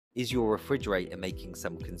Is your refrigerator making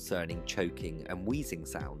some concerning choking and wheezing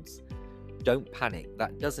sounds? Don't panic,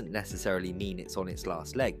 that doesn't necessarily mean it's on its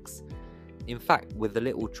last legs. In fact, with a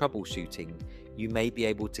little troubleshooting, you may be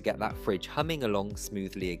able to get that fridge humming along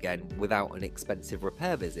smoothly again without an expensive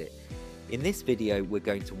repair visit. In this video, we're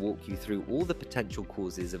going to walk you through all the potential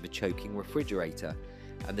causes of a choking refrigerator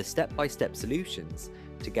and the step-by-step solutions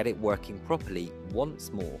to get it working properly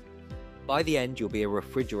once more. By the end, you'll be a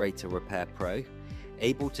refrigerator repair pro,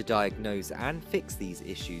 able to diagnose and fix these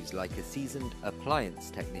issues like a seasoned appliance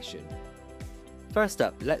technician. First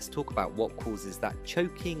up, let's talk about what causes that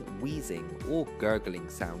choking, wheezing or gurgling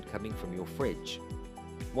sound coming from your fridge.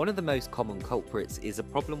 One of the most common culprits is a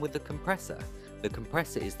problem with the compressor. The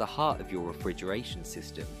compressor is the heart of your refrigeration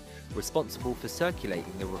system, responsible for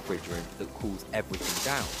circulating the refrigerant that cools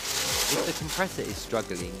everything down. If the compressor is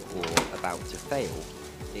struggling or about to fail,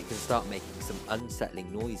 it can start making some unsettling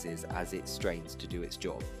noises as it strains to do its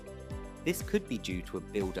job. This could be due to a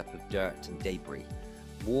buildup of dirt and debris,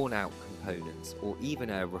 worn out components, or even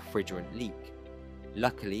a refrigerant leak.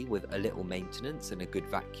 Luckily, with a little maintenance and a good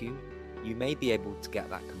vacuum, you may be able to get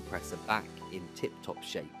that compressor back in tip-top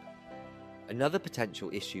shape. Another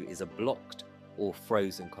potential issue is a blocked or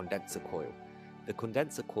frozen condenser coil. The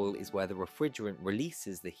condenser coil is where the refrigerant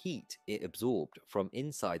releases the heat it absorbed from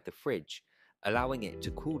inside the fridge, allowing it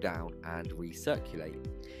to cool down and recirculate.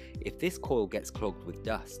 If this coil gets clogged with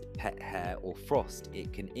dust, pet hair or frost,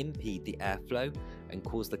 it can impede the airflow and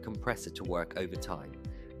cause the compressor to work overtime,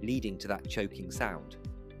 leading to that choking sound.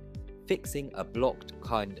 Fixing a blocked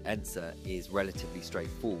condenser is relatively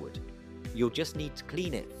straightforward. You'll just need to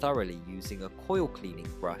clean it thoroughly using a coil cleaning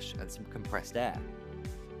brush and some compressed air.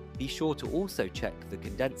 Be sure to also check the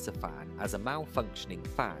condenser fan, as a malfunctioning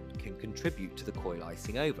fan can contribute to the coil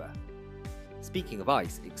icing over. Speaking of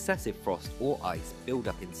ice, excessive frost or ice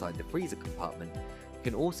buildup inside the freezer compartment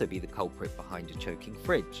can also be the culprit behind a choking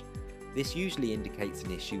fridge. This usually indicates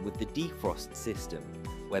an issue with the defrost system,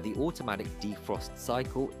 where the automatic defrost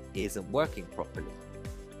cycle isn't working properly.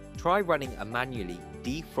 Try running a manually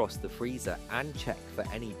defrost the freezer and check for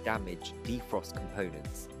any damaged defrost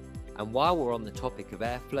components. And while we're on the topic of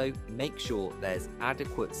airflow, make sure there's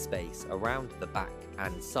adequate space around the back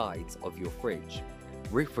and sides of your fridge.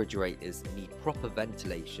 Refrigerators need proper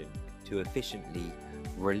ventilation to efficiently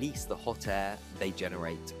release the hot air they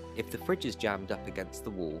generate. If the fridge is jammed up against the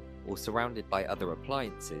wall or surrounded by other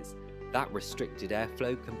appliances, that restricted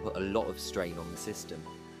airflow can put a lot of strain on the system.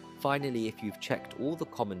 Finally, if you've checked all the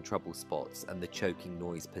common trouble spots and the choking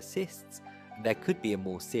noise persists, there could be a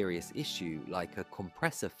more serious issue like a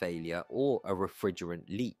compressor failure or a refrigerant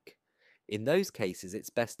leak. In those cases, it's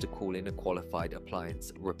best to call in a qualified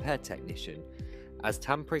appliance repair technician, as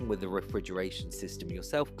tampering with the refrigeration system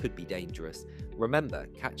yourself could be dangerous. Remember,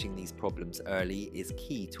 catching these problems early is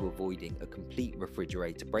key to avoiding a complete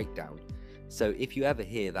refrigerator breakdown. So if you ever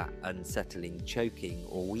hear that unsettling choking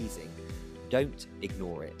or wheezing, don't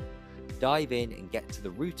ignore it. Dive in and get to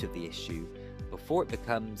the root of the issue before it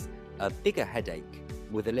becomes a bigger headache.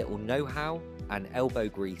 With a little know-how and elbow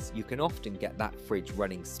grease, you can often get that fridge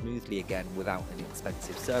running smoothly again without an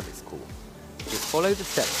expensive service call. Just follow the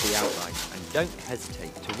steps we outlined and don't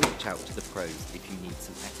hesitate to reach out to the pros if you need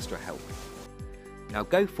some extra help. Now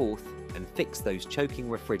go forth and fix those choking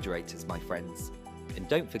refrigerators, my friends. And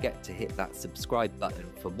don't forget to hit that subscribe button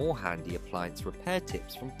for more handy appliance repair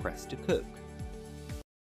tips from Press to Cook.